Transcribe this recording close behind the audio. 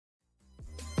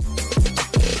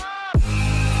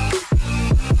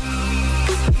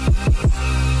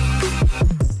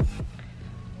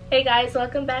Hey guys,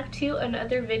 welcome back to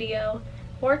another video.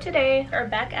 For today, we're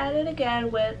back at it again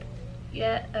with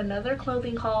yet another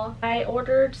clothing haul. I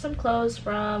ordered some clothes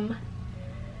from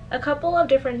a couple of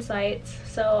different sites,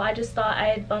 so I just thought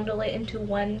I'd bundle it into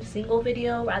one single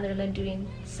video rather than doing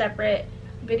separate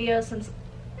videos since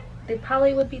they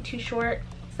probably would be too short.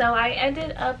 So I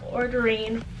ended up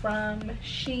ordering from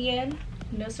Shein,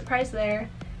 no surprise there,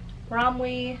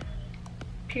 Romwe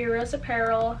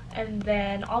Purerozeapparel, and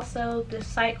then also this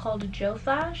site called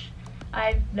Jo-Fash.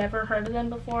 I've never heard of them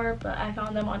before, but I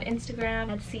found them on Instagram.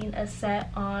 I'd seen a set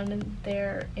on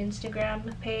their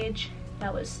Instagram page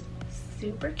that was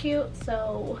super cute,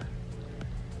 so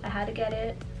I had to get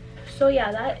it. So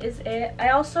yeah, that is it.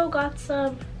 I also got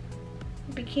some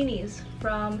bikinis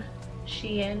from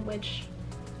Shein, which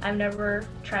I've never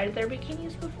tried their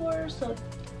bikinis before, so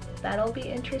that'll be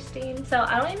interesting. So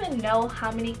I don't even know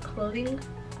how many clothing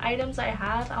items I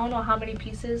have. I don't know how many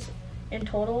pieces in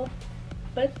total,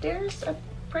 but there's a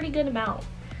pretty good amount.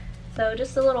 So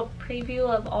just a little preview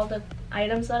of all the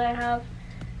items that I have,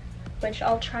 which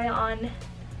I'll try on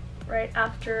right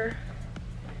after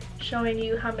showing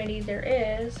you how many there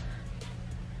is.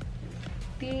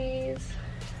 These,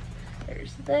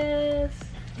 there's this,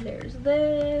 there's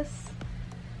this.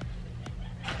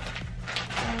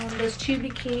 There's two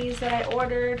bikinis that I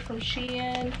ordered from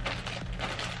Shein.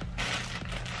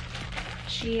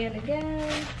 Shein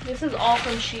again. This is all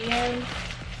from Shein.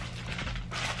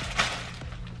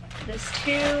 This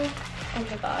too. Oh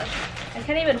my gosh. I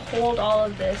can't even hold all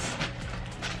of this.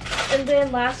 And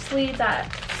then lastly,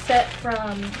 that set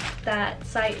from that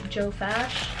site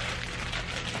Jo-Fash.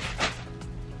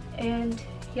 And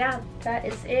yeah, that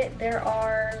is it. There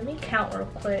are, let me count real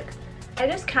quick. I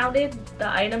just counted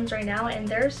the items right now and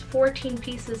there's 14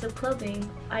 pieces of clothing.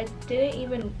 I didn't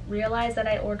even realize that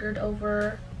I ordered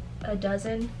over a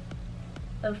dozen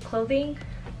of clothing.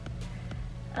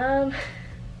 Yeah,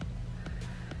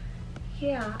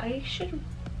 I should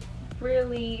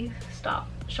really stop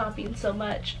shopping so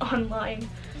much online.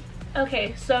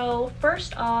 Okay, so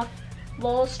first off,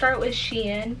 we'll start with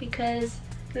Shein because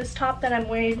this top that I'm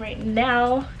wearing right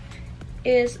now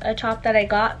is a top that I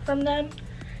got from them.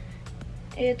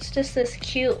 It's just this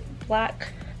cute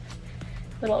black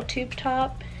little tube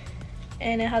top,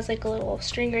 and it has like a little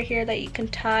string right here that you can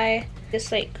tie.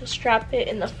 Just like strap it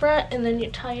in the front and then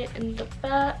you tie it in the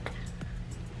back.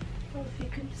 I don't know if you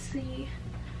can see.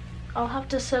 I'll have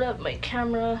to set up my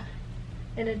camera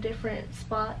in a different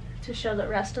spot to show the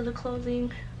rest of the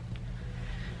clothing.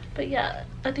 But yeah,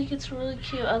 I think it's really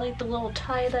cute. I like the little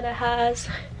tie that it has.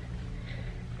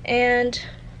 And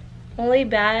only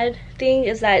bad thing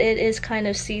is that it is kind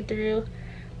of see-through.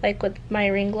 Like with my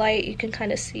ring light, you can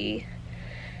kind of see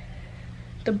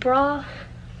the bra.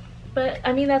 But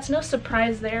I mean, that's no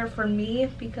surprise there for me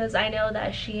because I know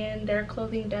that Shein, their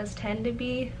clothing does tend to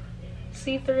be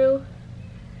see-through.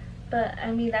 But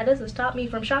I mean, that doesn't stop me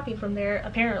from shopping from there,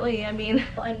 apparently. I mean,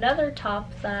 another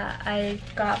top that I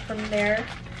got from there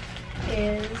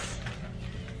is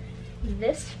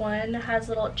this one. It has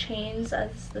little chains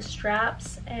as the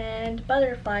straps and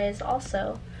butterflies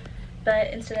also, but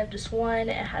instead of just one,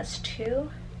 it has two,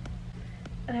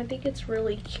 and I think it's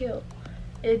really cute.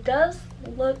 It does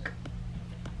look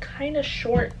kind of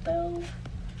short though,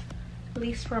 at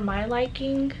least for my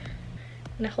liking.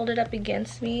 And I hold it up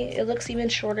against me, it looks even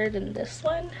shorter than this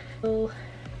one. So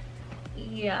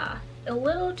yeah, a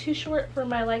little too short for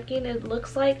my liking, it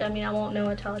looks like. I mean, I won't know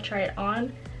until I try it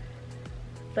on,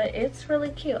 but it's really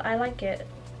cute. I like it.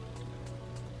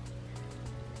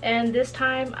 And this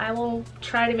time I will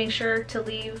try to make sure to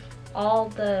leave all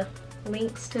the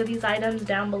links to these items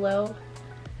down below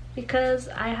because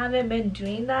I haven't been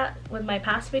doing that with my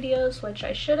past videos, which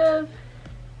I should have.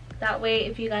 That way,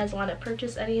 if you guys want to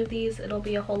purchase any of these, it'll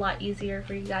be a whole lot easier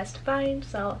for you guys to find.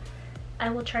 So I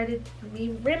will try to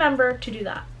remember to do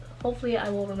that. Hopefully I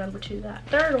will remember to do that.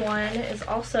 Third one is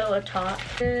also a top.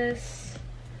 This,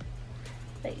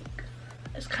 like,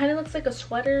 it kind of looks like a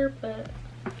sweater, but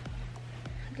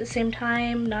at the same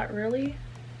time, not really.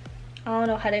 I don't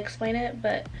know how to explain it,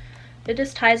 but it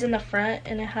just ties in the front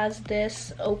and it has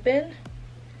this open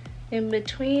in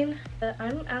between. But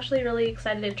I'm actually really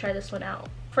excited to try this one out.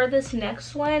 For this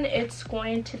next one, it's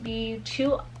going to be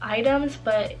 2 items,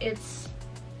 but it's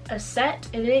a set.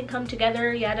 It didn't come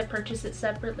together. You had to purchase it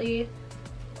separately.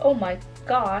 Oh my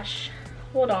gosh.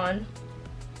 Hold on.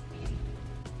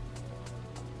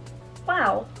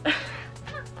 Wow.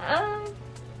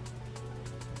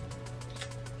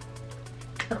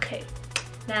 Okay.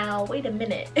 Now, wait a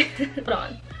minute. Hold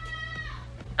on.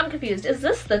 I'm confused. Is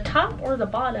this the top or the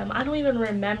bottom? I don't even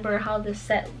remember how this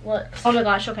set looks. Oh my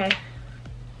gosh, okay.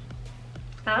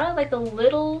 I had like a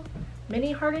little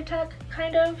mini heart attack,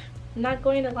 kind of. I'm not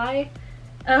going to lie.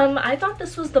 I thought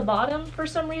this was the bottom for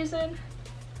some reason.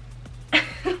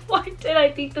 Why did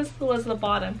I think this was the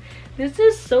bottom? This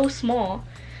is so small,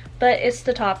 but it's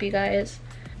the top, you guys.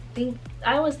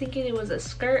 I was thinking it was a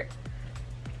skirt.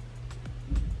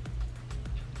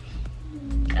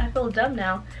 I feel dumb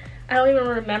now. I don't even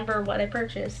remember what I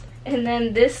purchased. And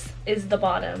then this is the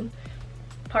bottom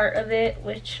part of it,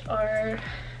 which are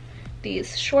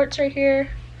these shorts right here.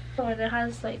 Oh, and it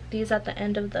has like these at the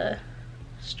end of the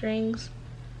strings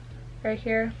right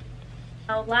here.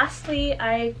 Now lastly,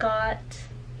 I got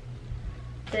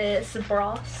this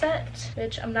bra set,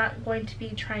 which I'm not going to be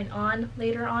trying on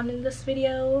later on in this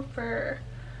video for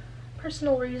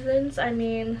personal reasons. I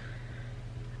mean,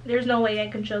 there's no way I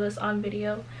can show this on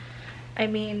video. I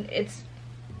mean, it's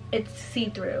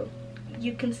see-through.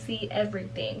 You can see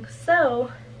everything.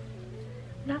 So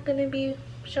I'm not gonna be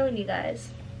showing you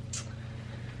guys.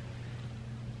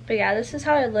 But yeah, this is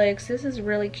how it looks. This is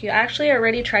really cute. Actually, I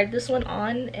already tried this one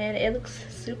on and it looks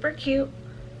super cute.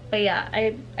 But yeah,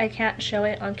 I can't show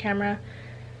it on camera.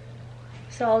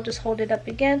 So I'll just hold it up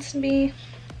against me.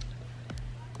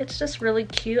 It's just really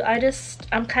cute.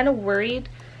 I'm kind of worried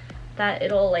that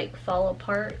it'll like fall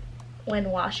apart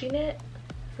when washing it.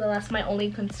 So that's my only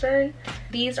concern.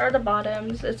 These are the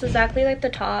bottoms. It's exactly like the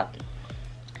top.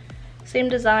 Same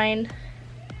design.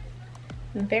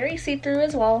 Very see-through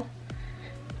as well.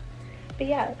 But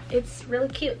yeah, it's really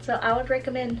cute. So I would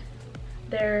recommend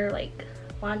their like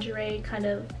lingerie kind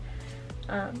of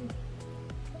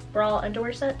bra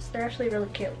underwear sets. They're actually really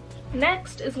cute.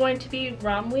 Next is going to be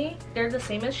Romwe. They're the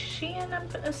same as Shein, I'm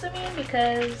assuming,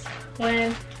 because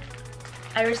when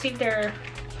I received the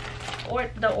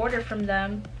order from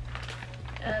them,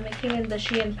 it came in the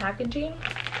Shein packaging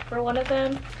for one of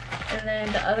them, and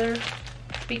then the other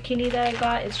bikini that I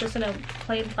got is just in a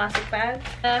plain plastic bag.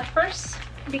 The first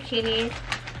bikini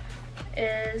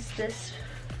is this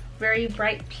very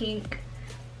bright pink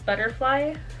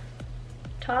butterfly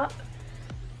top.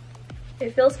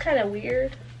 It feels kind of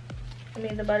weird. I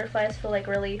mean, the butterflies feel like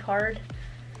really hard,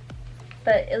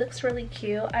 but it looks really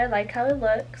cute. I like how it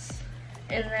looks.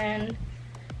 And then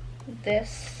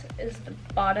this is the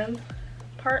bottom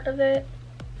part of it.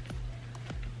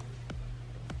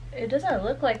 It doesn't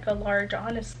look like a large,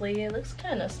 honestly. It looks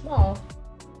kind of small.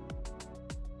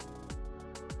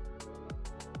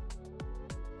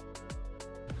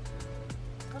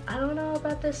 I don't know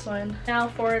about this one. Now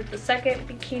for the second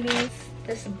bikini,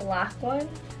 this black one,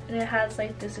 and it has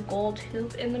like this gold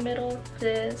hoop in the middle.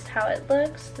 This is how it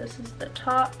looks. This is the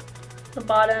top. The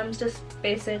bottoms, just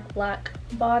basic black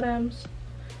bottoms.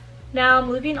 Now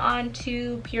moving on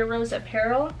to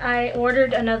Purerozeapparel. I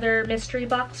ordered another mystery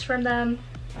box from them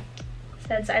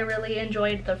since I really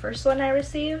enjoyed the first one I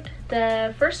received.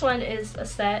 The first one is a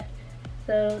set.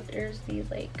 So there's these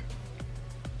like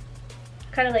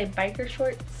kind of like biker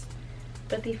shorts,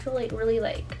 but they feel like really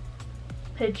like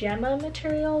pajama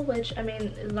material, which I mean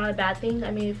is not a bad thing.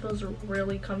 I mean, it feels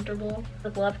really comfortable.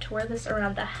 I'd love to wear this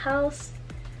around the house,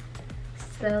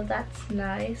 so that's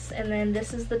nice. And then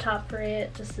this is the top for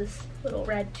it, just this little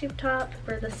red tube top.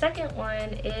 For the second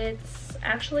one, it's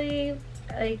actually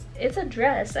like, it's a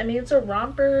dress. I mean, it's a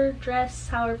romper dress,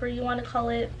 however you want to call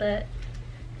it, but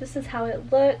this is how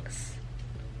it looks.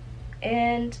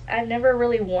 And I've never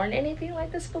really worn anything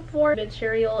like this before. The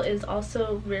material is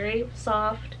also very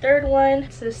soft. Third one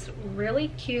is this really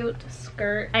cute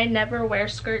skirt. I never wear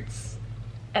skirts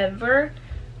ever,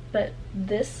 but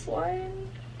this one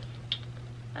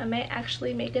I might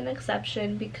actually make an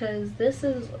exception because this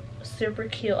is super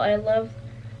cute. I love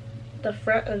the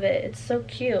front of it. It's so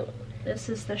cute. This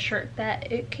is the shirt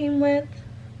that it came with.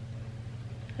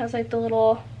 It has like the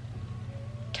little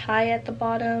tie at the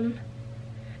bottom.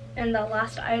 And the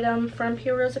last item from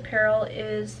Purerozeapparel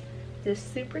is this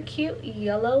super cute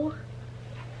yellow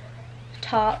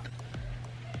top.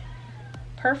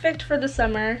 Perfect for the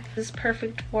summer. This is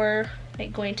perfect for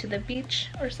like going to the beach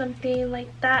or something like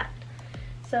that.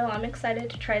 So I'm excited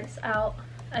to try this out.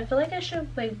 I feel like I should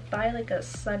like buy like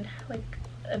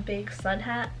a big sun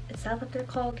hat. Is that what they're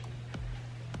called?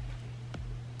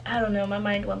 I don't know, my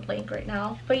mind went blank right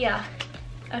now. But yeah,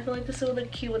 I feel like this would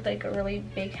look cute with like a really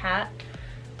big hat.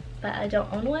 But I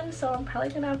don't own one, so I'm probably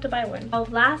gonna have to buy one.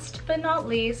 Last but not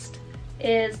least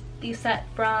is the set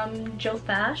from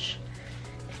Jo-Fash,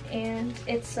 and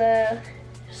it's a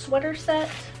sweater set,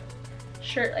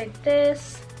 shirt like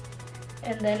this,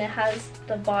 and then it has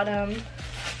the bottom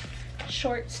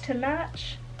shorts to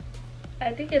match.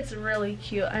 I think it's really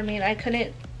cute. I mean, I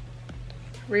couldn't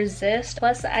resist.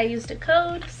 Plus I used a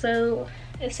code, so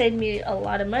it saved me a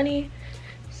lot of money.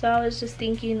 So I was just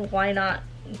thinking, why not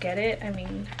get it? I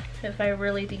mean, if I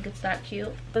really think it's that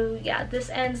cute. So yeah, this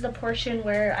ends the portion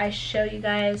where I show you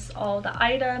guys all the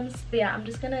items. But yeah, I'm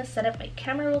just gonna set up my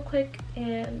camera real quick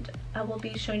and I will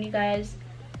be showing you guys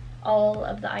all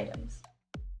of the items.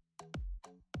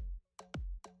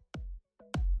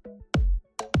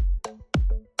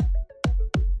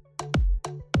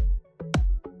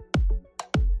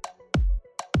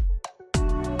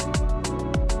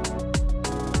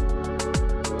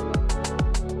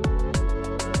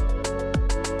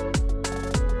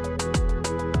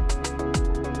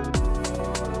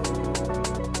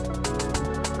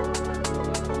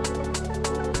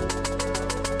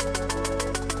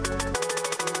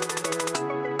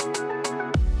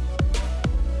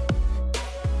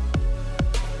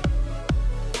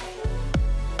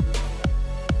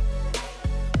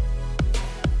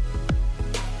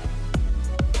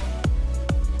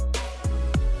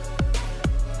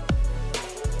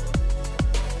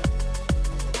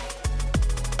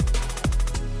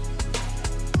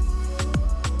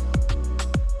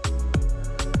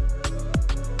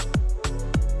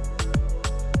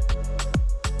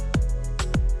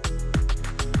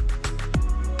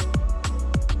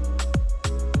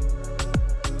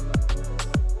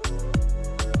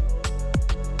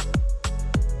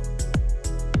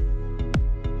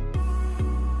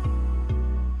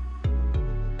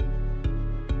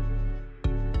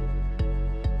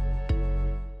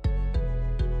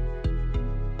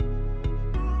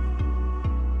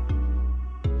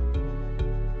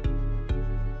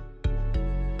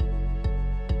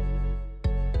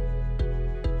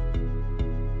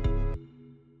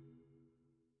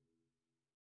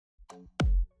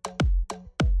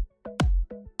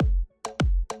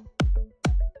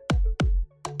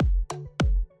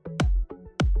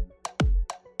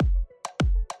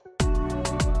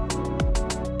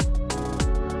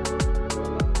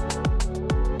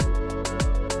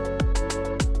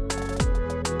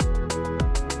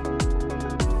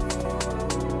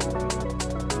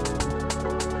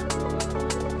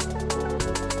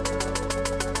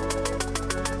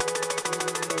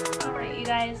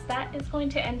 Guys, that is going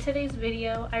to end today's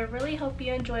video. I really hope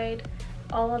you enjoyed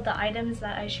all of the items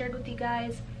that I shared with you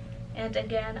guys, and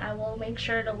again, I will make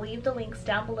sure to leave the links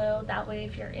down below. That way,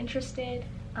 if you're interested,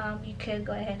 you could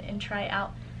go ahead and try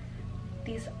out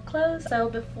these clothes. So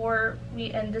before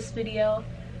we end this video,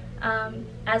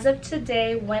 as of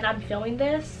today, when I'm filming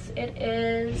this, it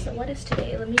is, what is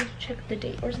today? Let me check the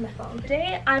date. Where's my phone?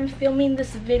 Today I'm filming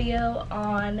this video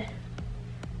on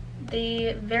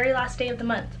the very last day of the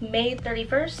month, May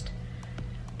 31st,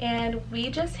 and we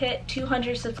just hit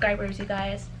 200 subscribers, you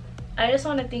guys. I just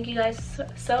want to thank you guys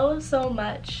so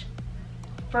much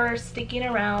for sticking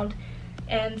around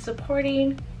and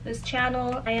supporting this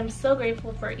channel. I am so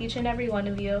grateful for each and every one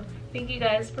of you. Thank you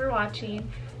guys for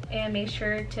watching, and make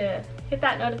sure to hit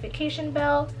that notification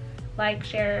bell, like,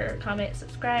 share, comment,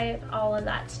 subscribe, all of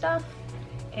that stuff.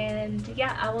 And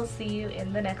yeah, I will see you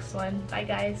in the next one. Bye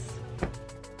guys.